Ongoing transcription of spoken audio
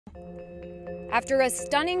After a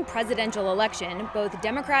stunning presidential election, both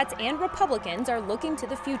Democrats and Republicans are looking to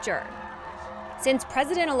the future. Since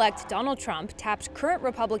President-elect Donald Trump tapped current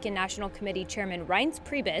Republican National Committee Chairman Reince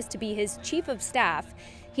Priebus to be his chief of staff,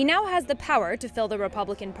 he now has the power to fill the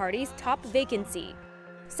Republican Party's top vacancy.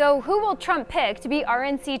 So who will Trump pick to be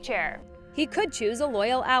RNC chair? He could choose a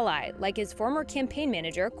loyal ally, like his former campaign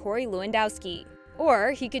manager Corey Lewandowski.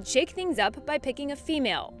 Or he could shake things up by picking a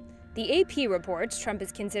female. The AP reports Trump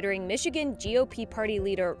is considering Michigan GOP party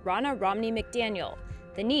leader Ronna Romney McDaniel,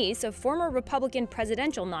 the niece of former Republican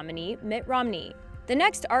presidential nominee Mitt Romney. The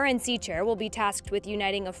next RNC chair will be tasked with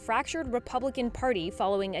uniting a fractured Republican Party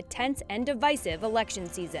following a tense and divisive election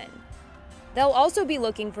season. They'll also be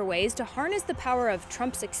looking for ways to harness the power of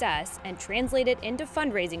Trump's success and translate it into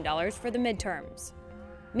fundraising dollars for the midterms.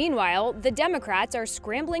 Meanwhile, the Democrats are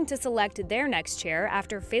scrambling to select their next chair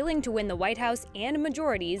after failing to win the White House and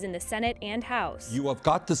majorities in the Senate and House. You have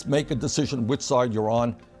got to make a decision which side you're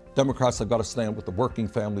on. Democrats have got to stand with the working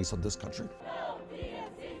families of this country.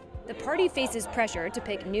 The party faces pressure to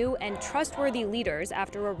pick new and trustworthy leaders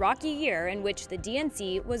after a rocky year in which the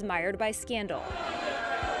DNC was mired by scandal.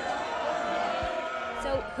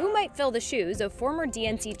 So who might fill the shoes of former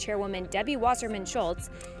DNC chairwoman Debbie Wasserman Schultz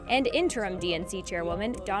and interim DNC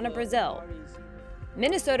chairwoman Donna Brazile?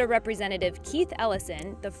 Minnesota Representative Keith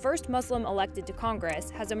Ellison, the first Muslim elected to Congress,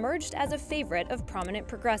 has emerged as a favorite of prominent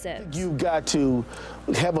progressives. You've got to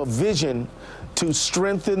have a vision to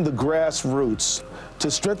strengthen the grassroots,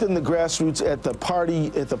 at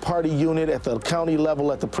the party unit, at the county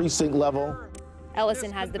level, at the precinct level.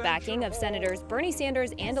 Ellison has the backing of Senators Bernie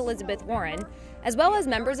Sanders and Elizabeth Warren, as well as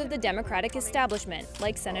members of the Democratic establishment,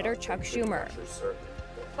 like Senator Chuck Schumer.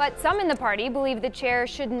 But some in the party believe the chair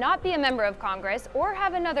should not be a member of Congress or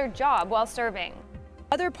have another job while serving.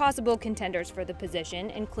 Other possible contenders for the position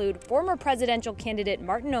include former presidential candidate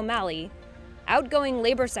Martin O'Malley, outgoing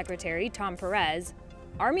Labor Secretary Tom Perez,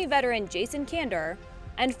 Army veteran Jason Kander,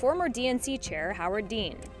 and former DNC chair Howard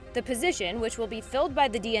Dean. The position, which will be filled by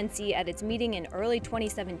the DNC at its meeting in early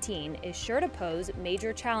 2017, is sure to pose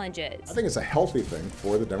major challenges. I think it's a healthy thing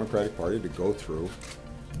for the Democratic Party to go through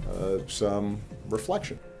some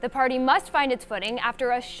reflection. The party must find its footing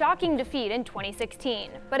after a shocking defeat in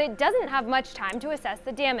 2016, but it doesn't have much time to assess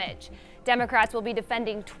the damage. Democrats will be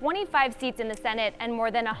defending 25 seats in the Senate and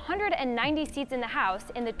more than 190 seats in the House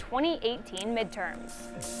in the 2018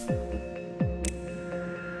 midterms.